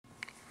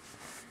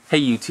Hey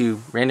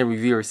YouTube, Random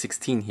Reviewer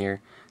 16 here.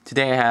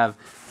 Today I have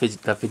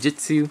the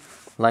Fujitsu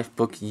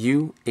Lifebook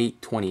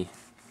u820.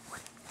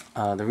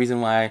 The reason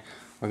why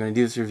we're going to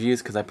do this review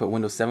is because I put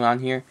Windows 7 on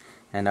here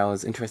and I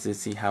was interested to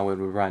see how it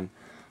would run.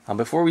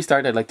 Before we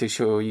start, I'd like to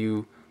show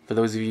you, for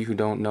those of you who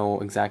don't know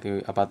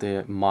exactly about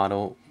the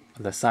model,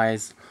 the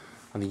size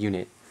of the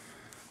unit.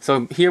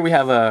 So here we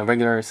have a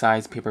regular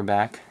size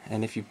paperback,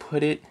 and if you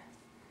put it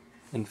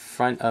in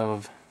front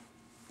of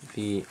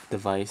the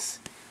device,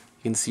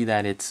 you can see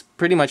that it's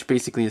pretty much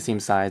basically the same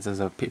size as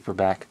a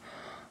paperback,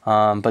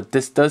 but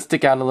this does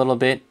stick out a little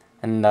bit,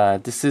 and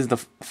this is the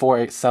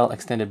 4-cell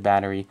extended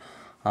battery.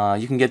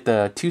 You can get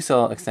the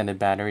 2-cell extended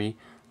battery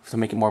to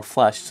make it more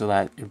flush, so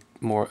that it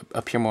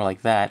appear more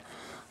like that.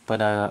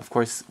 But of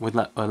course, with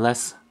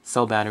less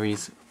cell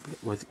batteries,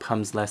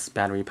 comes less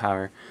battery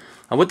power.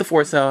 With the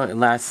 4-cell, it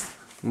lasts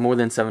more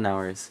than 7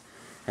 hours.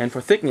 And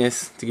for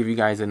thickness, to give you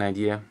guys an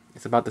idea,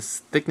 it's about the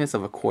thickness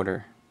of a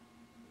quarter.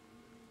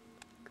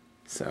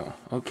 So,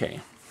 okay.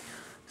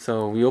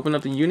 So we open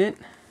up the unit,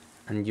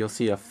 and you'll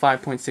see a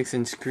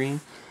 5.6-inch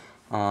screen.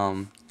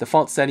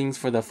 Default settings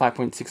for the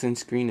 5.6-inch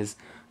screen is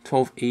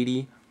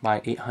 1280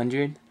 by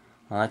 800.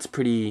 That's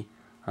pretty.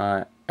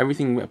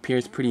 Everything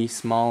appears pretty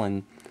small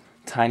and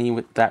tiny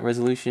with that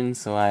resolution.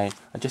 So I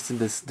adjusted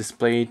this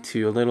display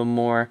to a little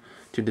more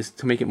to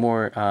make it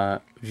more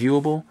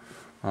viewable.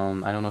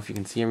 I don't know if you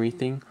can see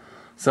everything.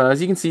 So as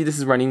you can see, this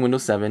is running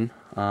Windows 7.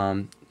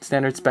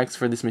 Standard specs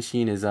for this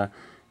machine is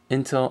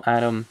Intel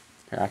Atom.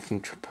 I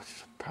can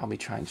probably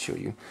try and show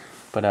you,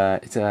 but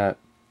it's a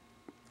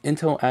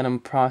Intel Atom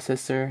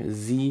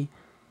processor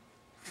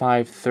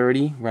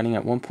Z530 running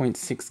at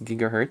 1.6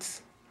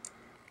 gigahertz,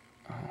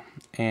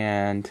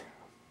 and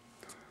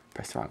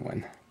press the wrong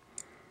one.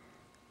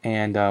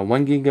 And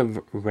 1 gig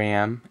of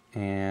RAM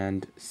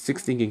and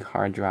 60 gig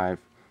hard drive.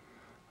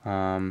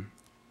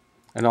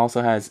 It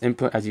also has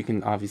input, as you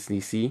can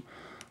obviously see,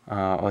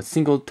 a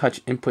single touch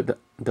input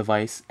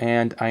device,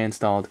 and I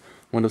installed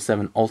Windows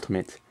 7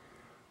 Ultimate.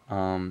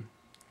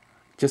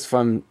 Just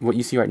from what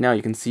you see right now,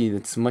 you can see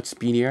it's much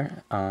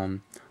speedier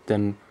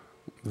than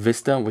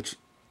Vista, which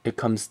it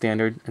comes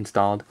standard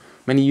installed.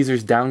 Many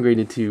users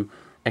downgraded to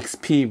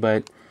XP,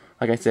 but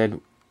like I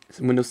said,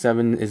 Windows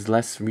 7 is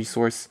less of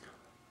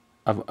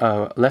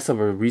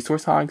a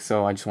resource hog,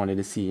 so I just wanted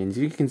to see. And as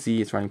you can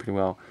see, it's running pretty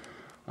well.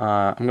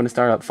 I'm going to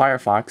start up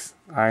Firefox.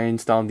 I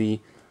installed the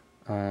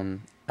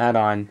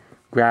add-on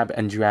Grab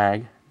and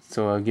Drag,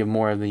 so I'll give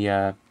more of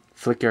the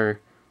Flickr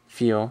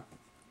feel.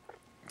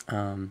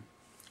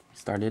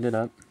 Started it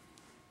up.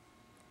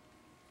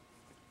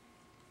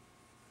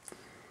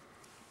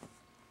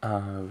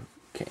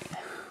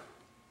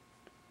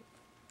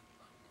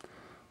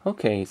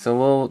 Okay, so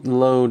we'll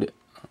load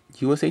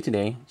USA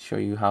Today, show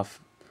you how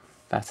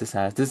fast this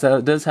has. This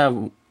does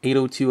have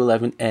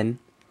 802.11n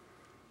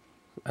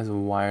as a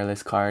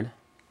wireless card.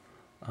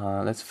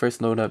 Let's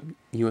first load up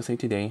USA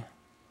Today.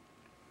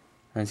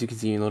 As you can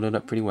see, it loaded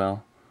up pretty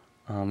well.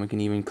 We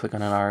can even click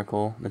on an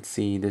article. Let's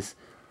see this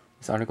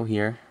article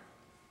here.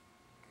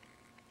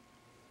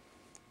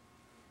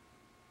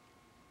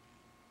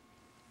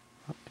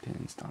 Oh, I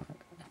didn't install it.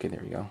 Okay,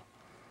 there we go.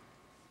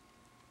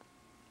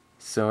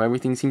 So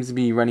everything seems to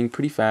be running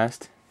pretty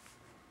fast.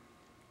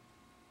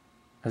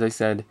 As I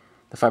said,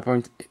 the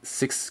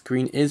 5.6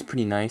 screen is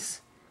pretty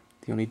nice.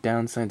 The only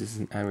downside, this is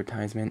an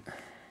advertisement.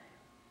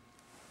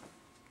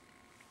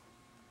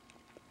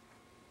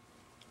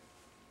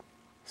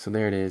 So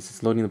there it is.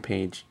 It's loading the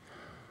page.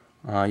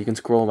 You can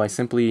scroll by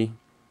simply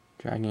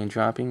dragging and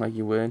dropping like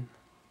you would,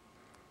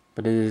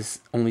 but it is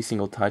only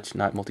single touch,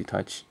 not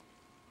multi-touch.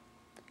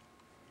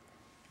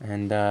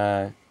 And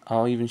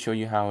I'll even show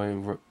you how it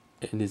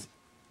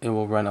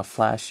will run a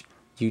Flash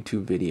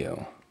YouTube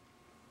video.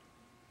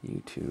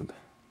 YouTube.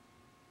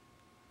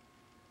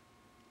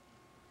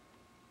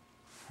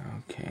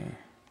 Okay.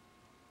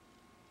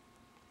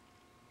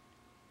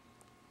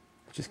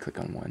 Just click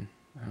on one.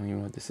 I don't even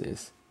know what this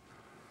is.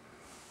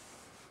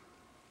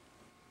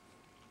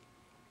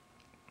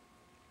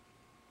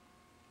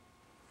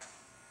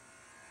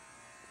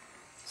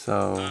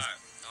 So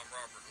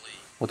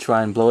we'll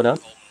try and blow it up.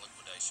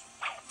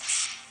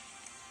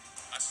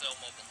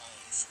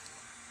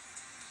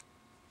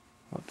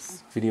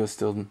 Whoops, video is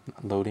still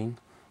loading,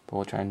 but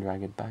we'll try and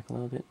drag it back a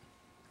little bit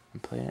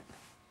and play it.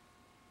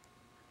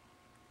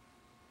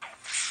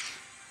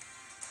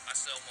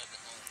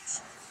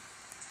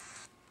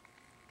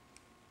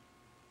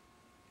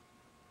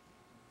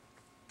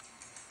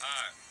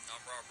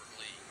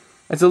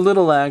 It's a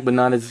little lag, but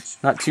not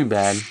too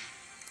bad.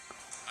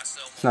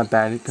 It's not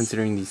bad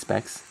considering these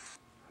specs.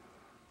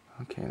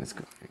 Okay, let's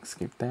go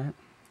skip that.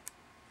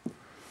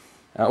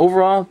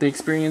 Overall, the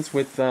experience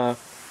with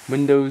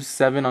Windows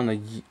 7 on the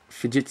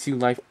Fujitsu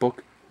Lifebook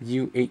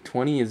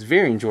u820 is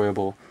very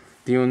enjoyable.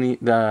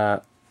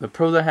 The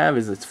pros I have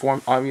is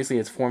obviously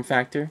its form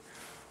factor.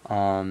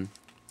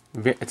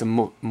 It's a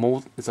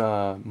mobile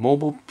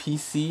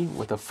PC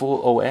with a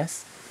full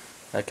OS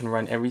that can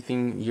run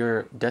everything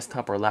your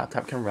desktop or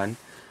laptop can run.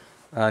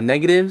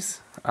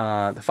 Negatives,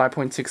 the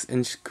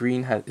 5.6-inch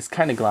screen is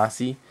kind of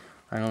glossy.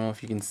 I don't know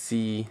if you can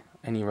see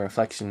any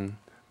reflection,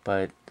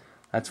 but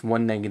that's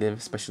one negative,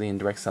 especially in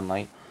direct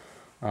sunlight.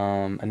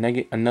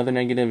 Another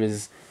negative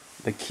is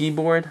the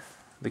keyboard.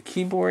 The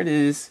keyboard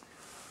is,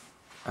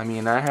 I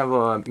mean, I have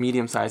a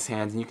medium-sized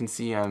hands, and you can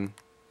see I'm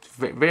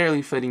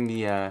barely fitting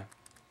the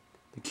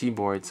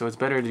keyboard. So it's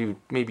better to do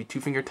maybe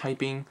two-finger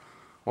typing,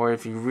 or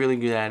if you're really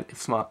good at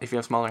if you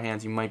have smaller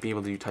hands, you might be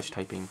able to do touch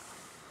typing.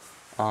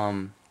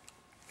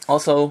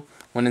 Also,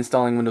 when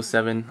installing Windows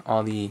 7,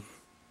 all the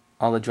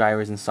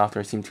drivers and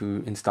software seem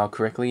to install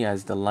correctly,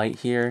 as the light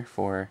here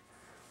for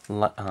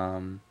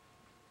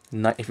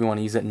if you want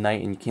to use it at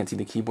night and you can't see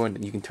the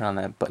keyboard, you can turn on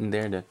that button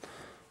there to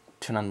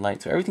turn on the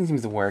light. So everything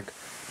seems to work.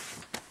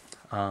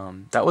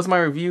 That was my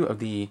review of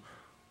the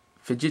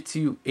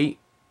Fujitsu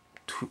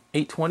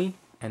 820,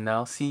 and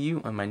I'll see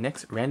you on my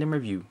next random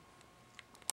review.